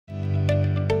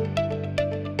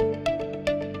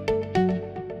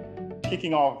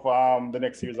kicking off the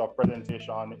next series of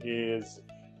presentation is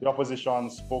the opposition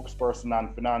spokesperson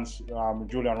and finance,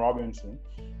 Julian Robinson.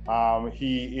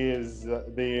 He is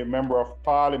the member of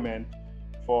parliament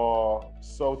for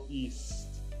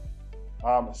Southeast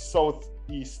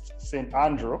St.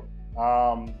 Andrew.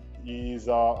 He's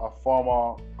a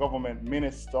former government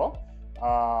minister,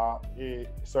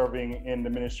 serving in the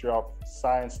Ministry of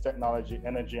Science, Technology,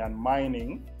 Energy, and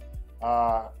Mining.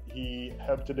 He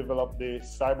helped to develop the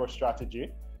cyber strategy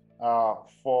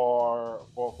for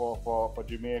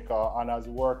Jamaica, and has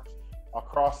worked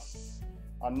across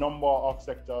a number of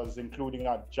sectors, including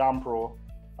at Jampro,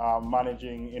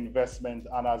 managing investment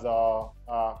and as a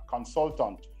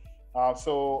consultant.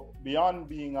 So beyond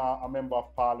being a member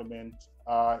of parliament,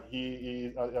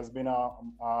 he has been a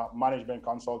management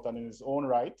consultant in his own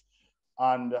right,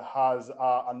 and has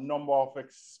a number of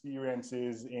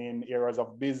experiences in areas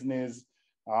of business,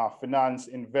 finance,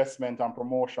 investment, and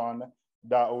promotion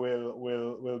that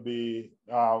will be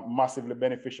massively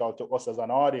beneficial to us as an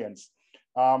audience.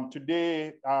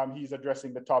 Today, he's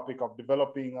addressing the topic of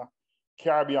developing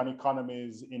Caribbean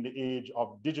economies in the age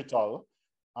of digital.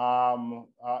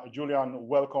 Julian,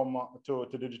 welcome to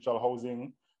Digital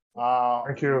Housing.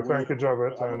 Thank you,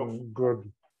 Javed, and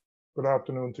good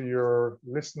afternoon to your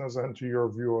listeners and to your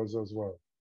viewers as well.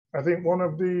 I think one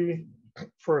of the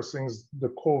first things the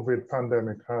COVID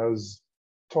pandemic has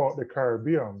taught the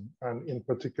Caribbean, and in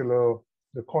particular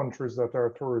the countries that are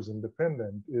tourism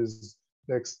dependent, is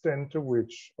the extent to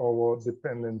which our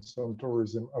dependence on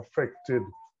tourism affected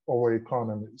our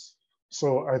economies.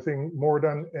 So I think more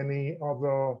than any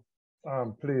other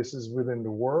places within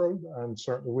the world, and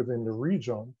certainly within the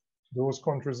region, those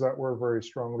countries that were very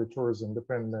strongly tourism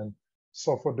dependent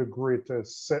suffered the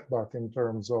greatest setback in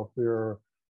terms of their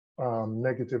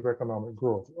negative economic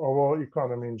growth. Our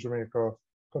economy in Jamaica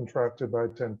contracted by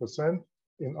 10%.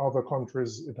 In other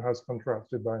countries, it has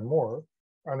contracted by more.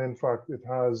 And in fact, it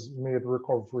has made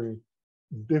recovery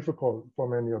difficult for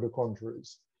many other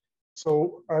countries.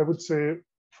 So I would say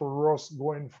for us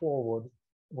going forward,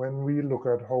 when we look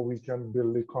at how we can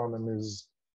build economies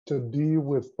to deal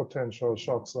with potential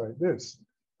shocks like this,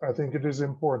 I think it is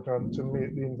important to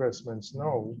make the investments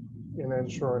now in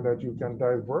ensuring that you can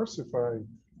diversify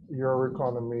your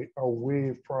economy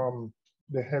away from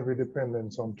the heavy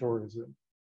dependence on tourism.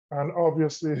 And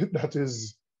obviously that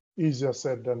is easier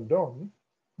said than done,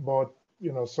 but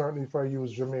certainly if I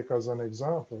use Jamaica as an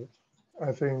example,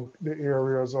 I think the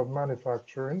areas of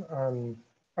manufacturing and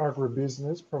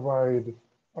agribusiness provide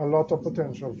a lot of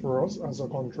potential for us as a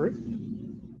country.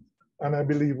 And I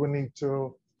believe we need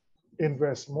to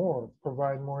invest more,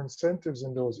 provide more incentives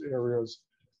in those areas,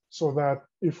 so that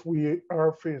if we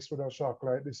are faced with a shock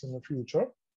like this in the future,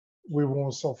 we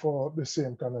won't suffer the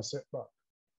same kind of setback.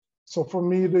 So for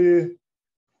me, the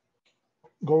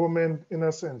government, in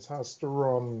a sense, has to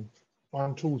run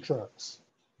on two tracks.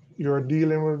 You're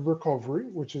dealing with recovery,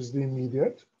 which is the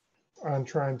immediate, and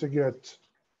trying to get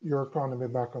your economy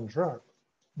back on track.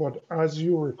 But as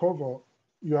you recover,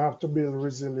 you have to build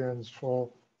resilience for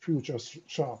future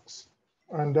shocks.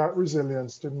 And that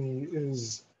resilience to me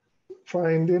is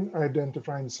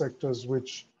identifying sectors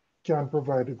which can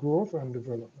provide the growth and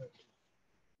development.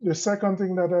 The second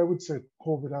thing that I would say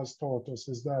COVID has taught us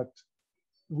is that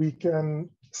we can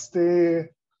stay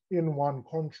in one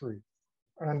country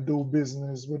and do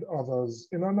business with others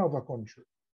in another country.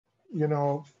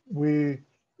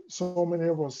 So many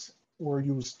of us were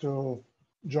used to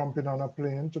jumping on a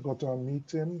plane to go to a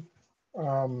meeting,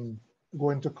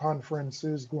 going to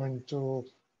conferences, going to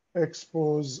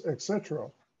expos,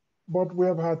 etc. But we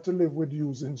have had to live with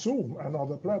using Zoom and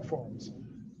other platforms.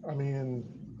 And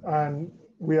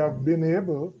we have been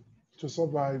able to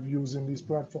survive using these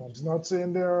platforms. Not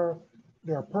saying they're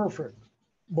perfect,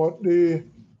 but the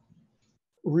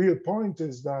real point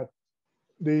is that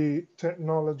the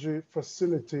technology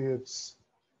facilitates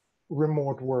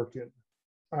remote working.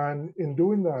 And in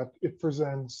doing that, it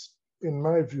presents, in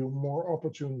my view, more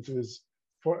opportunities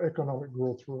for economic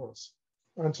growth for us.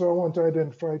 And so I want to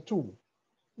identify two.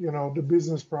 The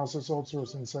business process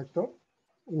outsourcing sector,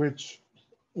 which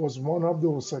was one of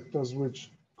those sectors which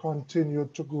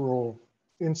continued to grow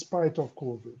in spite of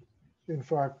COVID. In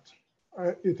fact,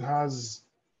 it has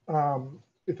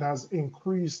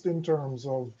increased in terms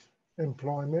of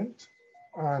employment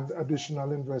and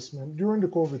additional investment during the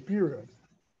COVID period,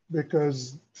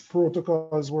 because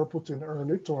protocols were put in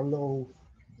early to allow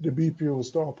the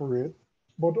BPOs to operate,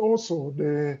 but also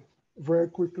they very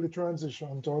quickly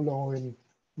transitioned to allowing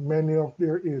many of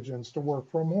their agents to work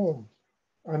from home.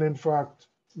 And in fact,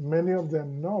 many of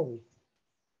them now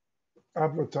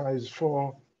advertise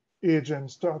for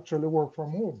agents to actually work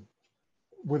from home.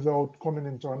 without coming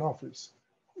into an office.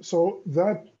 So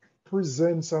that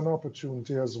presents an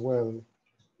opportunity as well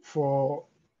for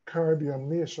Caribbean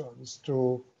nations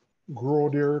to grow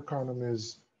their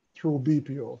economies through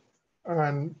BPO.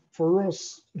 And for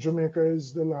us, Jamaica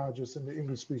is the largest in the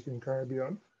English-speaking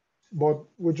Caribbean, but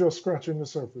we're just scratching the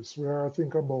surface. We are, I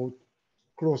think, about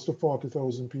close to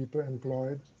 40,000 people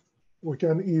employed. We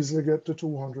can easily get to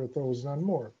 200,000 and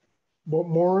more. But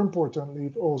more importantly,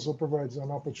 it also provides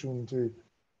an opportunity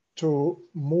to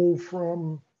move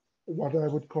from what I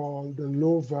would call the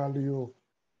low value,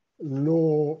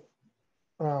 low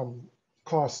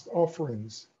cost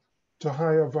offerings to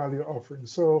higher value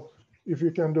offerings. So if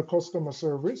you can do customer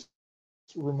service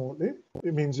remotely,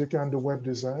 it means you can do web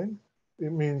design.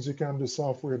 It means you can do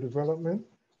software development.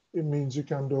 It means you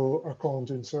can do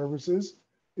accounting services.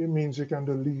 It means you can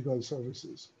do legal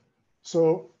services.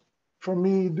 So for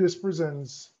me, this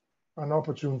presents an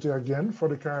opportunity again for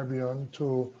the Caribbean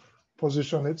to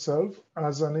position itself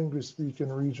as an English-speaking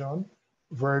region,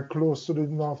 very close to the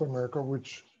North America,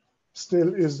 which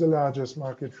still is the largest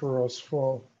market for us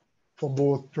for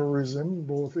both tourism,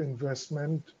 both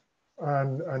investment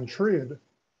and trade,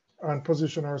 and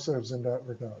position ourselves in that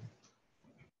regard.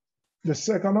 The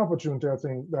second opportunity I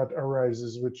think that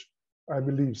arises, which I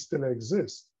believe still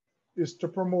exists, is to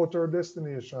promote our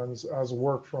destinations as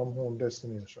work from home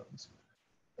destinations.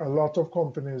 A lot of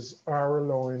companies are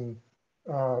allowing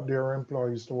their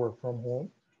employees to work from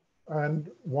home. And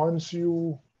once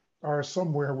you are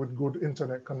somewhere with good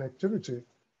internet connectivity,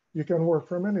 you can work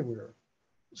from anywhere.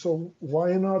 So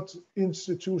why not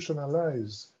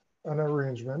institutionalize an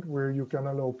arrangement where you can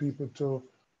allow people to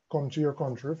come to your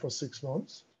country for 6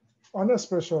 months on a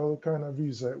special kind of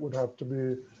visa? It would have to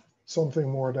be something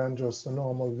more than just a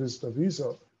normal visitor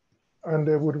visa. And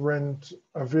they would rent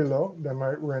a villa, they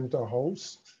might rent a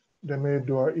house, they may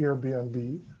do an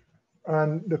Airbnb.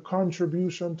 And the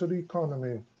contribution to the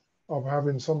economy of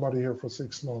having somebody here for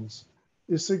 6 months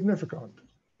is significant.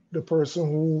 The person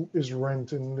who is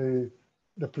renting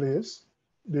the place,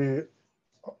 the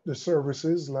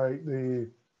services like the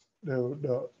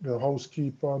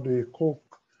housekeeper, the cook,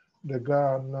 the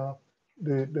gardener,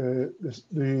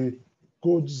 the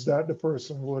goods that the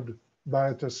person would buy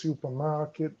at a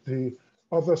supermarket, the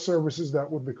other services that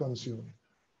would be consumed.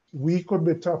 We could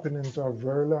be tapping into a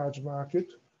very large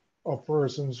market of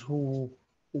persons who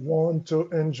want to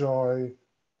enjoy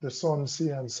the sun, sea,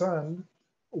 and sand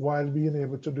while being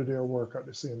able to do their work at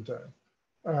the same time.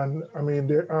 And I mean,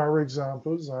 there are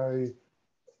examples.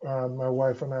 My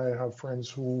wife and I have friends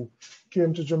who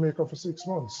came to Jamaica for 6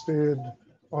 months, stayed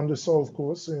on the South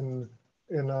Coast in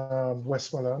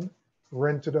Westmoreland,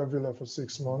 rented a villa for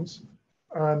 6 months.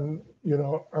 And, you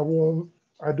know,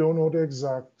 I don't know the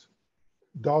exact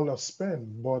dollar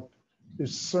spent, but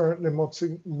it's certainly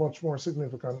much more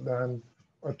significant than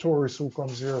a tourist who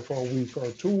comes here for a week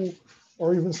or two,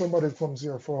 or even somebody who comes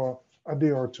here for a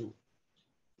day or two.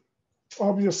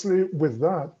 Obviously, with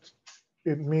that,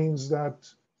 it means that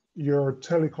your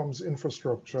telecoms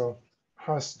infrastructure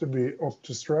has to be up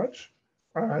to scratch.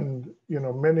 And, you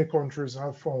know, many countries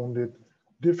have found it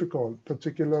difficult,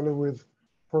 particularly with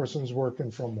persons working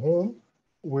from home,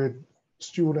 with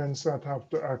students that have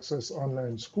to access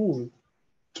online school,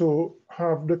 to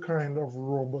have the kind of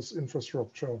robust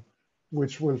infrastructure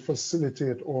which will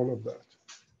facilitate all of that.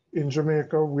 In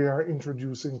Jamaica, we are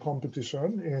introducing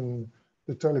competition in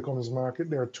the telecoms market.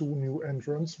 There are 2 new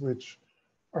entrants which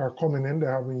are coming in. They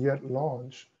haven't yet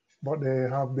launched, but they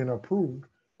have been approved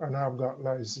and have got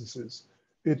licenses.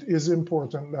 It is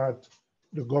important that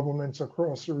the governments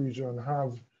across the region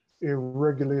have a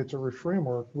regulatory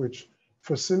framework which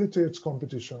facilitates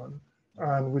competition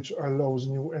and which allows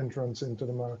new entrants into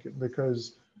the market,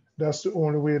 because that's the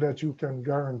only way that you can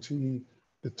guarantee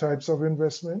the types of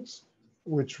investments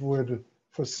which would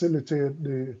facilitate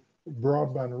the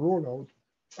broadband rollout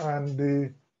and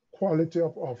the quality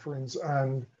of offerings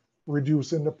and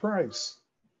reducing the price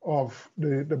of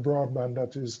the broadband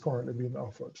that is currently being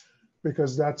offered,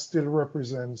 because that still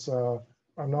represents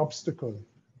an obstacle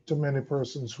to many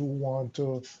persons who want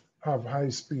to have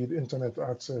high-speed internet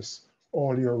access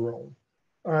all year round.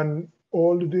 And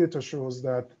all the data shows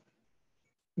that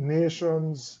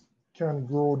nations can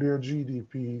grow their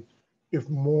GDP if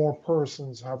more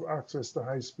persons have access to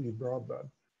high-speed broadband.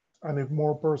 And if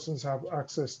more persons have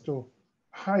access to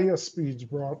higher speeds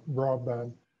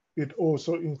broadband, it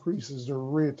also increases the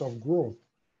rate of growth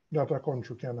that a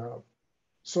country can have.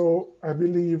 So I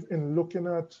believe in looking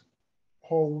at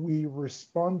how we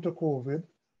respond to COVID,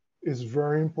 it's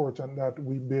very important that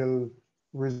we build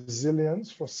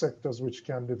resilience for sectors which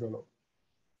can develop.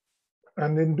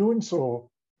 And in doing so,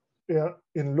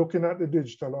 in looking at the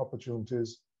digital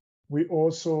opportunities, we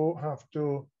also have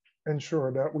to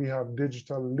ensure that we have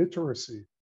digital literacy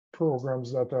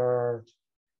programs that are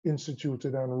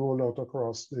instituted and rolled out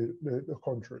across the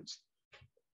countries.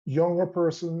 Younger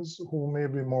persons who may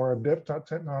be more adept at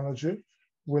technology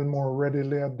will more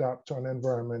readily adapt to an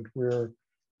environment where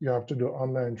you have to do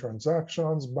online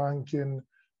transactions, banking,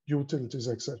 utilities,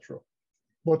 etc.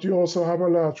 But you also have a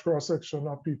large cross-section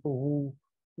of people who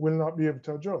will not be able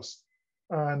to adjust.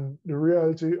 And the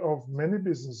reality of many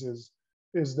businesses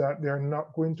is that they're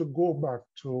not going to go back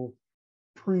to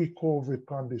pre-COVID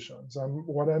conditions. And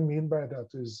what I mean by that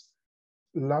is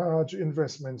large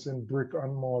investments in brick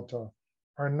and mortar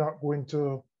are not going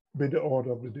to be the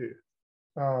order of the day.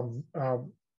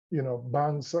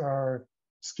 Banks are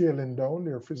scaling down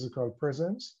their physical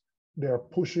presence. They're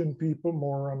pushing people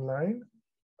more online.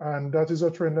 And that is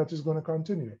a trend that is going to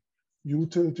continue.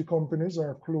 Utility companies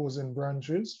are closing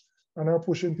branches and are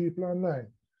pushing people online.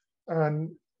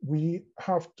 And we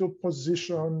have to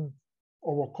position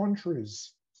our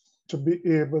countries to be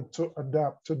able to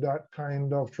adapt to that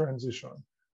kind of transition,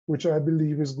 which I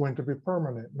believe is going to be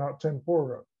permanent, not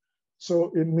temporal.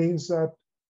 So it means that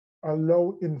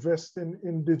investing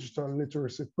in digital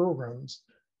literacy programs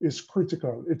is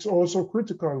critical. It's also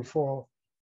critical for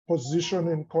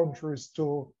positioning countries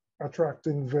to attract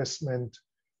investment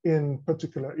in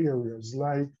particular areas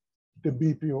like the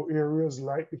BPO areas,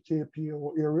 like the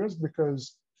KPO areas,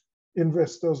 because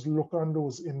investors look on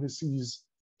those indices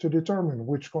to determine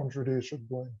which country they should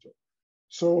go into.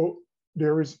 So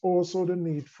there is also the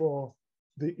need for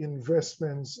the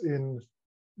investments in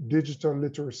digital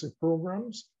literacy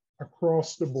programs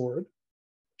across the board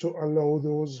to allow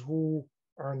those who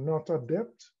are not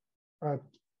adept at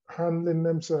handling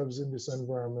themselves in this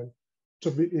environment to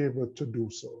be able to do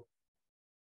so.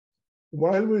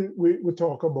 While we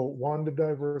talk about one, the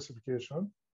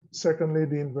diversification, secondly,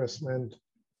 the investment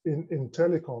in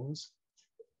telecoms,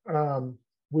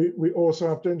 we also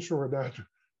have to ensure that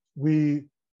we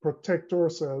protect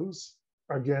ourselves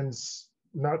against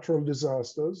natural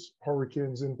disasters,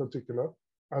 hurricanes in particular,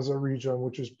 as a region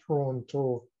which is prone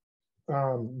to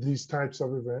these types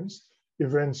of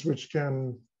events which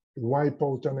can wipe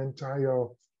out an entire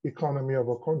economy of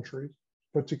a country,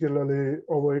 particularly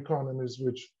our economies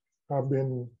which have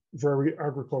been very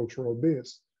agricultural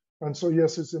based. And so,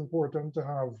 yes, it's important to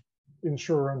have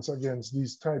insurance against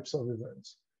these types of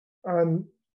events. And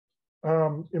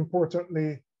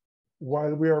importantly,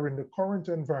 while we are in the current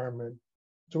environment,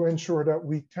 to ensure that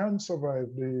we can survive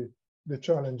the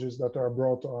challenges that are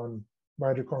brought on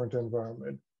by the current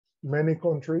environment. Many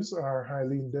countries are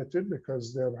highly indebted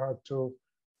because they've had to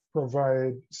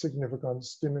provide significant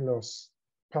stimulus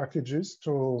packages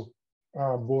to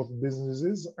both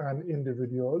businesses and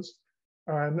individuals.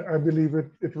 And I believe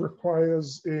it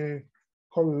requires a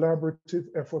collaborative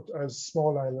effort as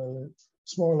small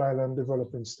island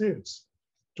developing states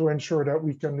to ensure that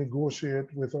we can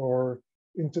negotiate with our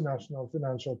international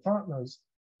financial partners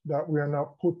that we are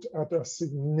not put at a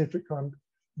significant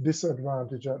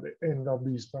disadvantage at the end of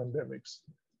these pandemics.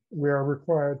 We are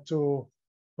required to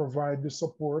provide the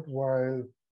support while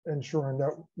ensuring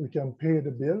that we can pay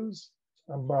the bills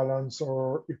and balance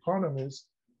our economies.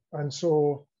 And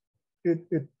so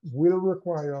it will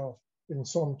require, in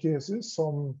some cases,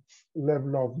 some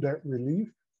level of debt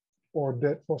relief or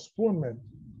debt postponement,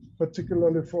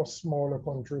 particularly for smaller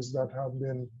countries that have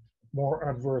been more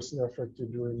adversely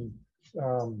affected during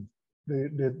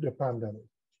the pandemic.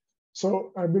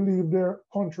 So I believe their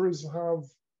countries have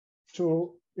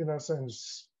to, in a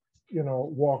sense,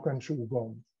 walk and chew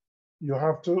gum. You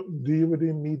have to deal with the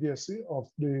immediacy of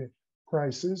the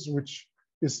crisis, which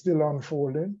is still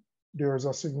unfolding. There's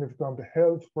a significant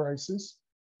health crisis.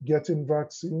 Getting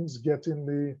vaccines, getting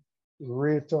the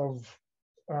rate of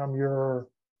your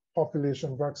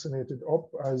population vaccinated up,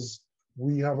 as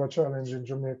we have a challenge in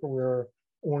Jamaica. We're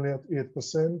only at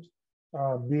 8%.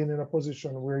 Being in a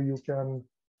position where you can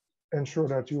ensure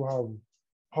that you have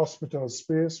hospital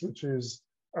space, which is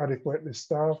adequately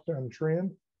staffed and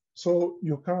trained. So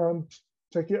you can't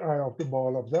take your eye off the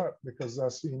ball of that because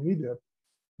that's the immediate,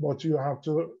 but you have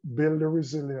to build a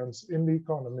resilience in the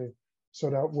economy so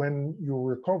that when you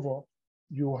recover,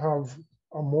 you have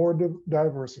a more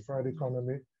diversified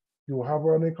economy. You have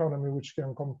an economy which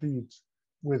can compete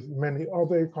with many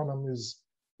other economies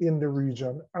in the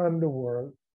region and the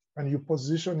world, and you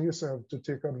position yourself to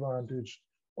take advantage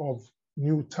of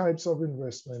new types of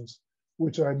investments,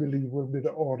 which I believe will be the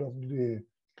order of the day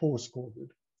post-COVID.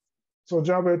 So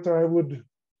Javed, I would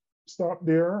stop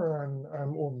there and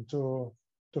I'm open to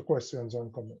questions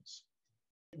and comments.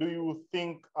 Do you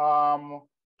think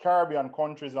Caribbean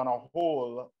countries on a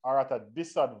whole are at a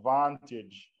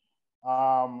disadvantage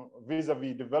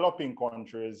vis-a-vis developing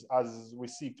countries as we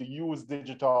seek to use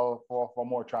digital for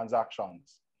more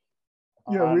transactions.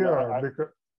 Yeah, we are.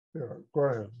 Go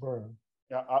ahead.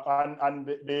 Yeah,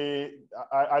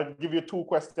 I'll give you two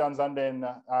questions and then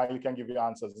you can give your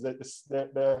answers.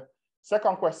 The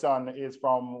second question is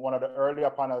from one of the earlier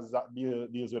panels that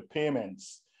deals with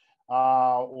payments,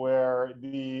 where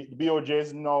the BOJ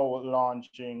is now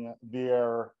launching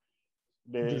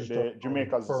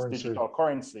Jamaica's digital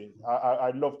currency.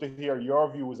 I'd love to hear your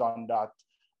views on that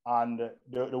and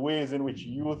the ways in which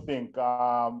you think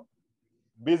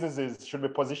businesses should be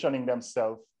positioning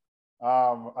themselves.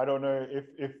 I don't know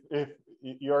if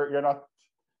you're not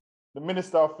the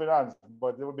Minister of Finance,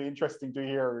 but it would be interesting to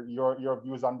hear your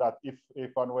views on that if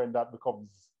and when that becomes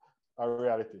a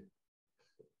reality.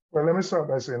 Well, let me start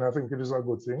by saying I think it is a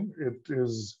good thing. It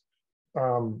is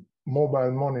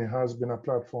mobile money has been a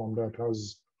platform that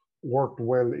has worked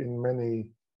well in many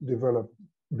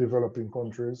developing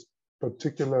countries,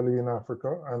 particularly in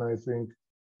Africa. And I think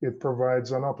it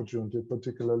provides an opportunity,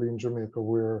 particularly in Jamaica,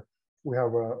 where we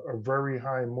have a very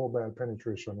high mobile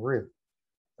penetration rate.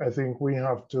 I think we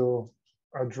have to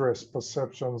address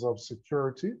perceptions of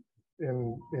security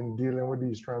in dealing with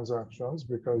these transactions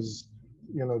because,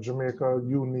 you know, Jamaica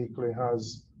uniquely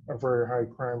has a very high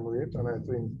crime rate. And I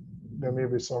think there may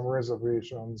be some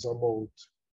reservations about,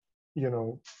 you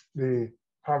know,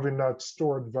 having that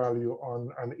stored value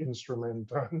on an instrument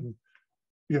and,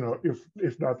 you know,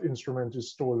 if that instrument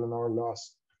is stolen or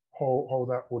lost, how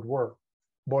that would work.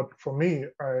 But for me,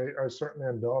 I certainly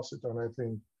endorse it, and I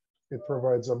think it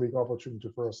provides a big opportunity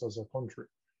for us as a country.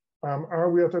 Are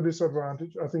we at a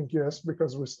disadvantage? I think yes,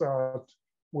 because we start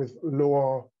with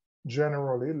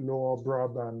generally lower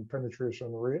broadband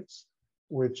penetration rates,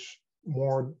 which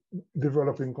more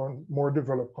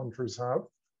developed countries have,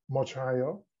 much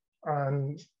higher.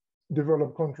 And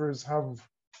developed countries have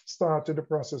started the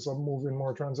process of moving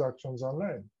more transactions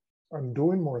online and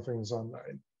doing more things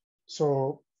online.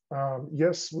 So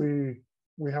yes, we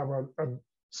have a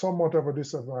somewhat of a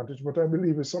disadvantage, but I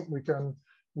believe it's something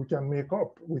we can make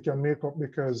up. We can make up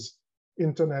because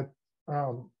internet,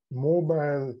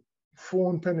 mobile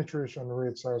phone penetration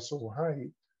rates are so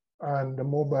high, and the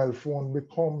mobile phone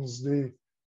becomes the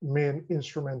main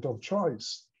instrument of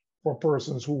choice for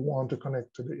persons who want to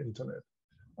connect to the internet.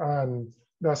 And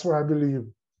that's why I believe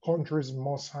countries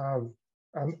must have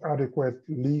an adequate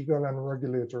legal and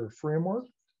regulatory framework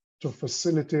to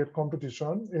facilitate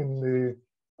competition in the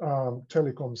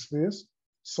telecom space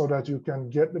so that you can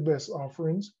get the best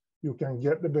offerings, you can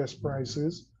get the best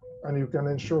prices, and you can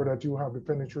ensure that you have the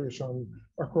penetration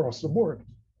across the board.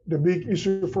 The big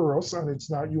issue for us, and it's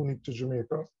not unique to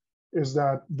Jamaica, is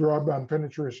that broadband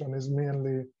penetration is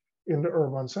mainly in the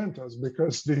urban centers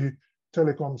because the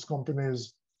telecoms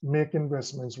companies make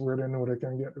investments where they know they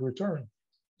can get the return.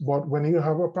 But when you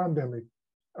have a pandemic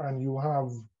and you have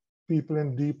people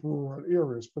in deep rural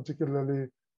areas, particularly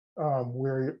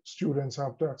where students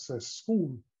have to access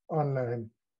school online,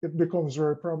 it becomes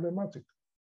very problematic.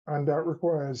 And that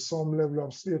requires some level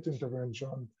of state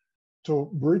intervention to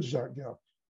bridge that gap.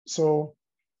 So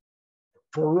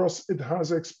for us, it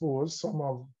has exposed some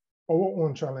of our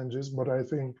own challenges, but I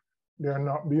think they're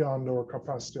not beyond our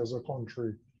capacity as a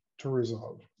country to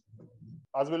resolve.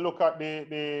 As we look at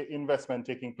the investment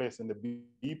taking place in the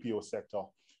BPO sector,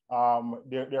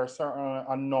 there are certainly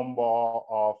a number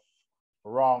of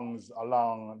rungs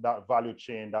along that value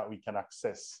chain that we can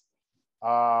access.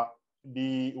 Right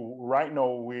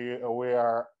now,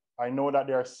 I know that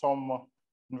there are some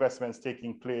investments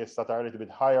taking place that are a little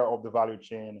bit higher up the value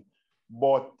chain,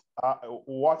 but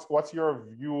what's your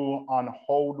view on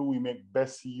how do we make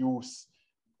best use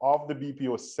of the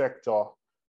BPO sector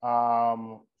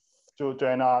to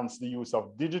enhance the use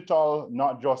of digital,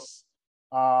 not just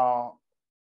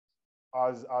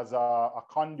as a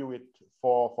conduit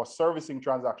for servicing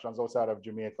transactions outside of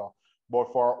Jamaica,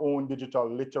 but for our own digital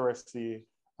literacy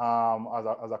as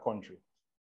a country?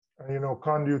 And, you know,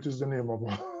 conduit is the name of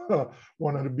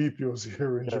one of the BPOs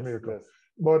here in Jamaica. Yes.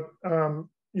 But,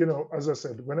 you know, as I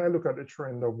said, when I look at the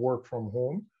trend of work from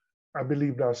home, I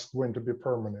believe that's going to be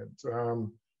permanent.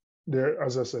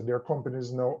 As I said, there are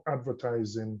companies now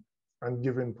advertising and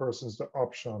giving persons the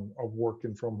option of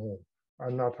working from home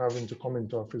and not having to come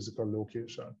into a physical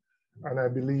location. And I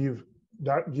believe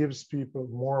that gives people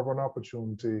more of an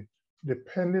opportunity,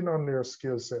 depending on their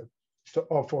skill set, to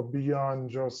offer beyond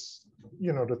just,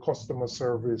 you know, the customer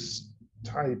service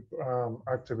type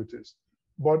activities.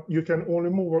 But you can only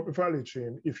move up the value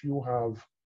chain if you have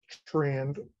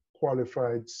trained,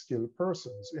 qualified, skilled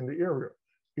persons in the area.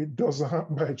 it doesn't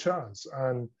happen by chance.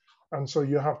 And so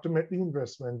you have to make the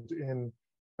investment in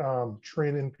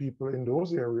training people in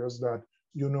those areas that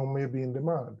may be in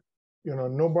demand.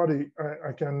 Nobody,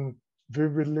 I can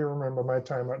vividly remember my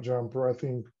time at Jumper. I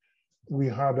think we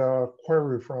had a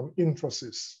query from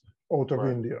Infosys out of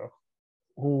India,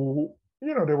 who,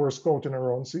 they were scouting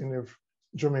around, seeing if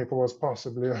Jamaica was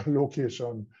possibly a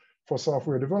location for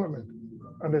software development.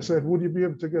 And they said, would you be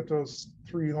able to get us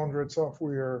 300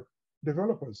 software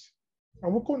developers?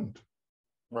 And we couldn't.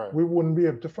 We wouldn't be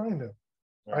able to find them.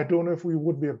 I don't know if we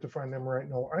would be able to find them right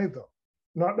now either.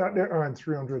 Not that there aren't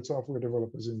 300 software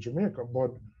developers in Jamaica,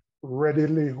 but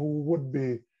readily who would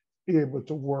be able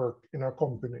to work in a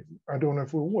company. I don't know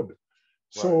if we would.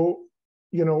 So,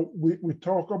 we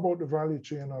talk about the value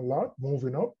chain a lot,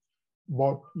 moving up,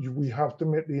 but we have to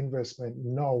make the investment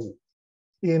now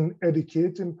in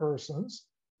educating persons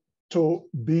to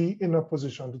be in a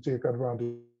position to take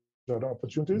advantage of the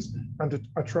opportunities and to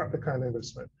attract the kind of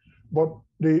investment. But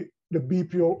the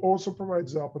BPO also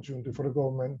provides the opportunity for the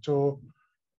government to,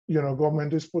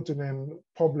 government is putting in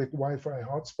public Wi-Fi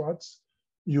hotspots,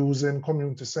 using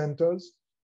community centers.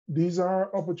 These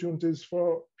are opportunities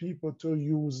for people to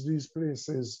use these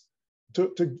places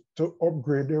to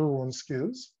upgrade their own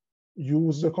skills,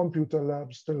 use the computer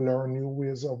labs to learn new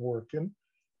ways of working,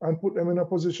 and put them in a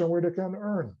position where they can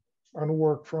earn and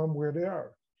work from where they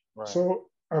are. So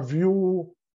I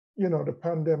view, the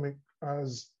pandemic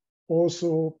as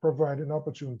also providing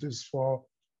opportunities for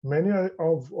many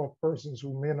of persons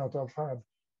who may not have had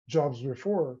jobs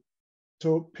before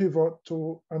to pivot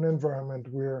to an environment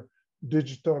where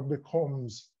digital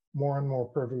becomes more and more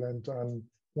prevalent and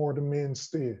more the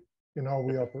mainstay in how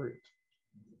we operate.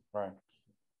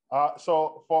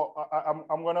 So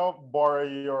I'm gonna borrow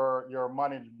your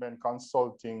management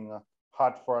consulting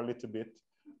hat for a little bit,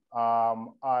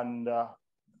 and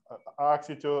ask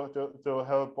you to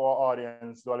help our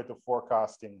audience do a little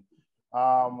forecasting.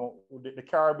 The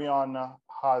Caribbean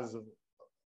has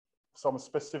some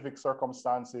specific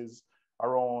circumstances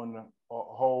around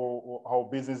how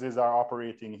businesses are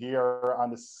operating here,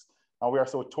 and we are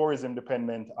so tourism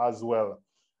dependent as well.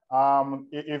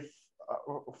 If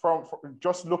from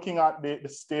just looking at the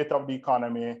state of the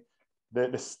economy,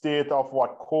 the state of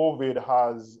what COVID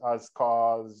has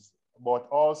caused, but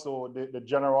also the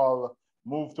general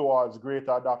move towards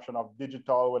greater adoption of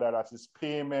digital, whether that is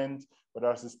payment, whether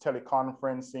that is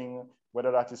teleconferencing,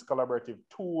 whether that is collaborative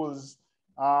tools,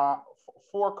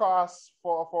 forecasts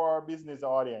for our business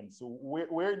audience. So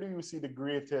where do you see the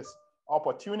greatest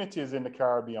opportunities in the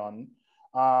Caribbean?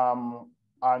 And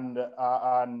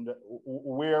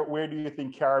where do you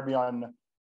think Caribbean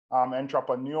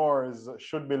entrepreneurs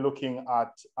should be looking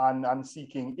at and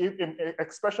seeking,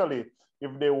 especially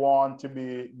if they want to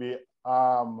be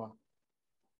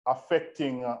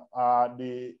affecting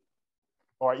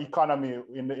our economy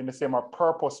in the same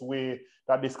purpose way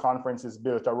that this conference is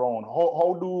built around?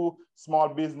 How do small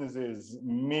businesses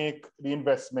make the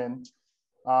investment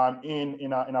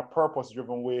in a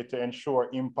purpose-driven way to ensure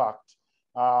impact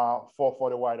for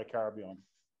the wider Caribbean?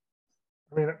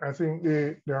 I mean, I think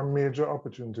there are major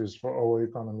opportunities for our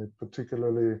economy,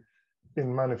 particularly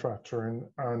in manufacturing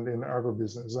and in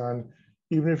agribusiness. And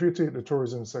even if you take the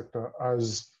tourism sector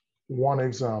as one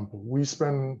example, we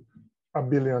spend $1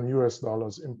 billion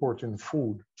importing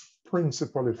food,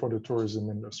 principally for the tourism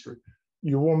industry.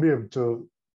 You won't be able to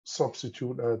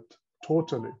substitute that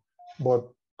totally, but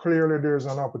clearly there's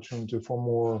an opportunity for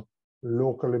more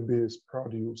locally based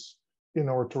produce in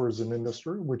our tourism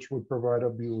industry, which would provide a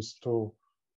boost to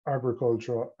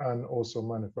agriculture and also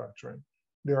manufacturing.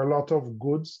 There are a lot of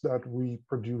goods that we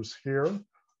produce here,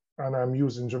 and I'm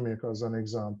using Jamaica as an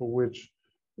example, which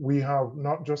we have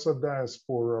not just a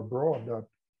diaspora abroad that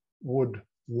would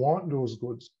want those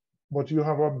goods, but you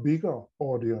have a bigger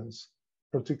audience,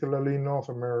 particularly in North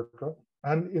America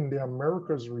and in the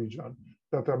Americas region,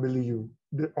 that I believe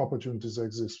the opportunities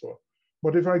exist for.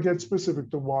 But if I get specific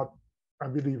to what I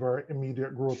believe are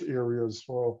immediate growth areas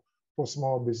for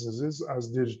small businesses as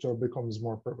digital becomes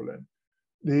more prevalent,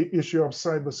 the issue of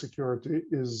cybersecurity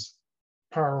is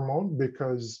paramount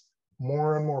because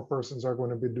more and more persons are going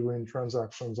to be doing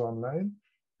transactions online.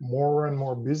 More and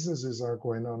more businesses are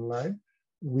going online.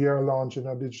 We are launching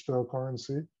a digital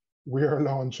currency. We are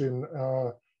launching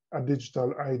a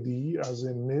digital ID, as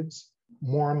in NIDS.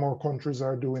 More and more countries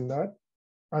are doing that.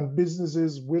 And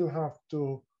businesses will have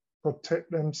to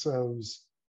protect themselves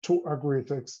to a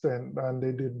greater extent than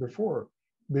they did before,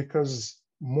 because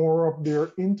more of their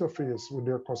interface with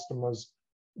their customers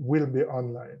will be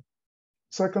online.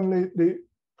 Secondly,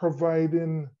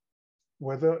 providing,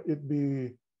 whether it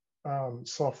be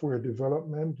software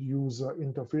development, user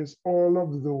interface, all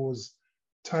of those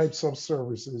types of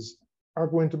services are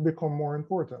going to become more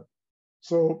important.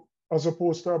 So as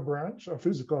opposed to a branch, a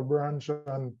physical branch,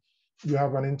 and you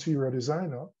have an interior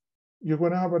designer, you're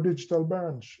going to have a digital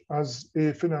branch as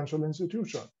a financial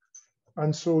institution.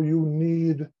 And so you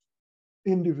need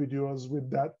individuals with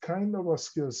that kind of a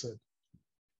skill set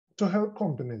to help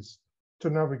companies to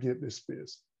navigate this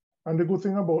space. And the good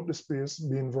thing about the space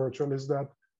being virtual is that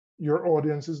your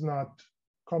audience is not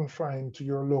confined to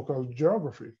your local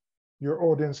geography. Your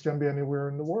audience can be anywhere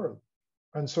in the world.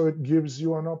 And so it gives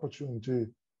you an opportunity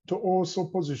to also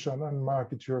position and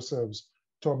market yourselves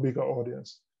to a bigger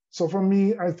audience. So for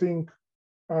me, I think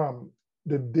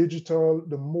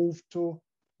the move to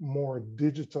more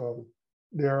digital,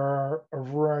 there are a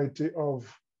variety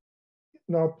of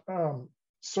not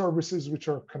services which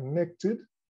are connected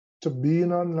to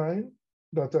being online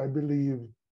that I believe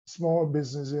small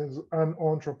businesses and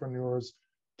entrepreneurs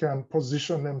can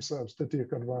position themselves to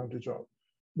take advantage of.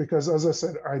 Because as I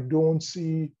said, I don't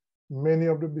see many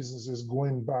of the businesses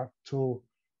going back to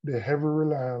the heavy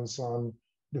reliance on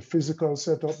the physical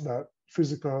setup, that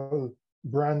physical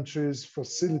branches,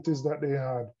 facilities that they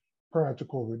had prior to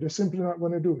COVID. They're simply not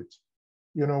going to do it.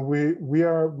 You know, we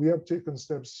have taken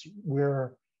steps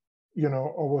where, you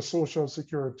know, our social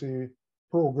security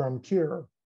program CARE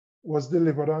was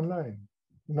delivered online,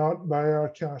 not via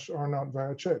cash or not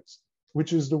via checks,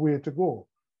 which is the way to go.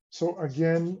 So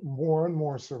again, more and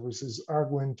more services are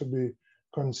going to be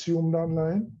consumed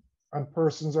online, and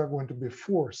persons are going to be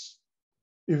forced,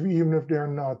 even if they're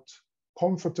not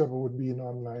comfortable with being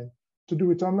online, to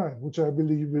do it online, which I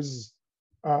believe is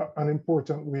an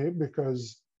important way,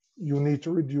 because you need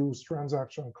to reduce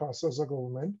transaction costs as a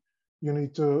government. You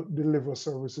need to deliver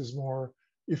services more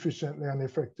efficiently and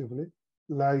effectively,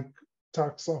 like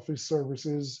tax office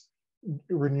services,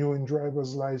 renewing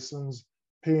driver's license,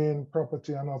 paying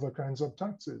property and other kinds of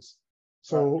taxes.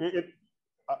 So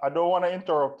I don't want to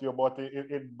interrupt you, but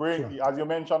it brings, sure. As you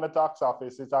mentioned, the tax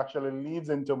office, it actually leads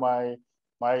into my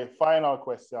final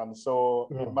question. So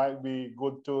Yeah. it might be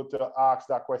good to ask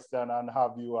that question and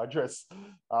have you address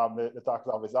the tax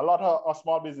office. A lot of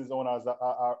small business owners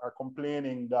are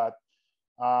complaining that,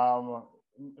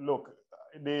 look,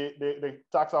 the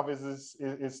tax office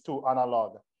is too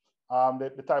analog.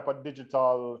 The type of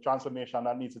digital transformation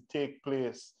that needs to take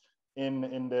place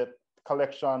in the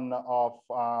collection of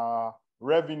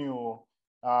revenue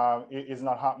is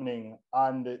not happening,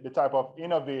 and the type of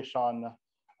innovation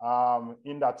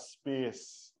in that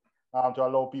space to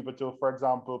allow people to, for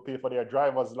example, pay for their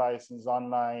driver's license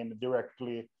online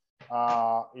directly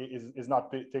is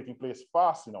not taking place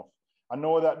fast enough. I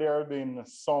know that there have been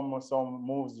some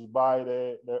moves by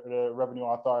the revenue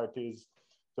authorities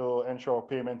to ensure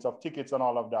payments of tickets and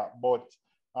all of that, but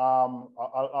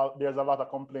there's a lot of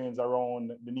complaints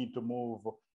around the need to move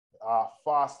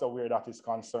faster where that is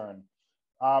concerned.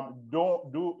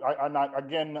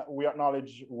 Again, we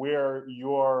acknowledge where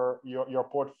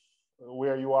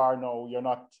where you are now. You're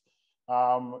not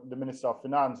the Minister of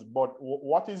Finance, but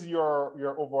what is your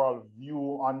overall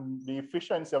view on the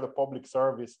efficiency of the public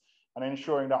service and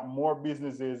ensuring that more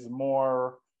businesses,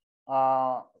 more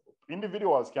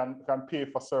individuals can pay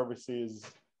for services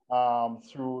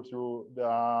through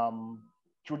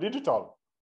digital?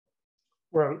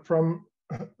 Well,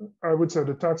 I would say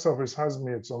the tax office has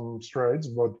made some strides,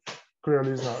 but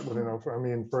clearly it's not good enough. I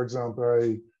mean, for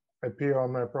example, I pay all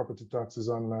my property taxes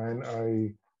online.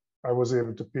 I was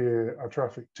able to pay a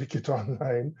traffic ticket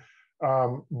online,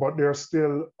 but there are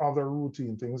still other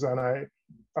routine things, and I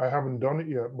haven't done it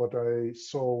yet, but I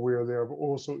saw where they have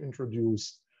also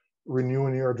introduced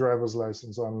renewing your driver's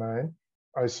license online.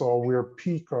 I saw where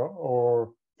PICA,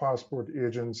 or Passport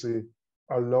Agency,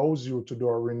 allows you to do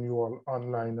a renewal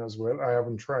online as well. I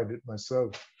haven't tried it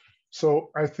myself. So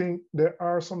I think there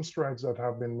are some strides that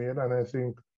have been made, and I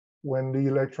think when the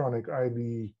electronic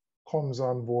ID comes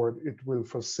on board, it will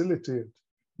facilitate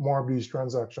more of these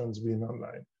transactions being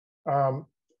online.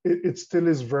 It still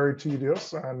is very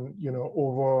tedious, and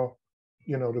over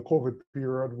the COVID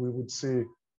period, we would see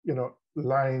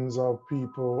lines of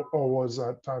people, hours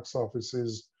at tax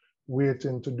offices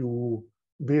waiting to do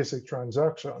basic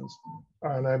transactions.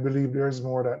 And I believe there's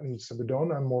more that needs to be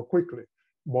done, and more quickly.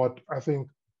 But I think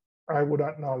I would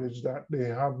acknowledge that they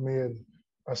have made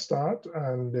a start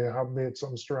and they have made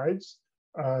some strides,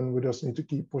 and we just need to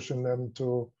keep pushing them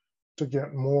to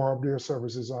get more of their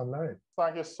services online.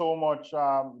 Thank you so much,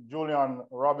 Julian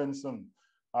Robinson,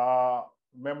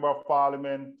 Member of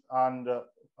Parliament and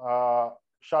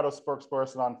Shadow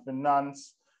Spokesperson on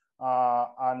Finance,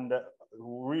 and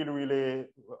really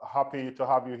happy to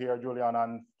have you here, Julian,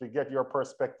 and to get your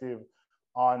perspective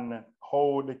on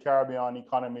how the Caribbean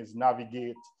economies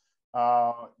navigate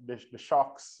the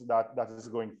shocks that is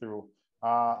going through.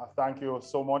 Thank you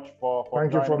so much for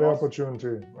Thank you for the us.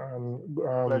 opportunity,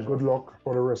 and good luck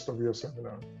for the rest of your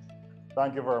seminar.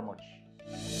 Thank you very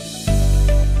much.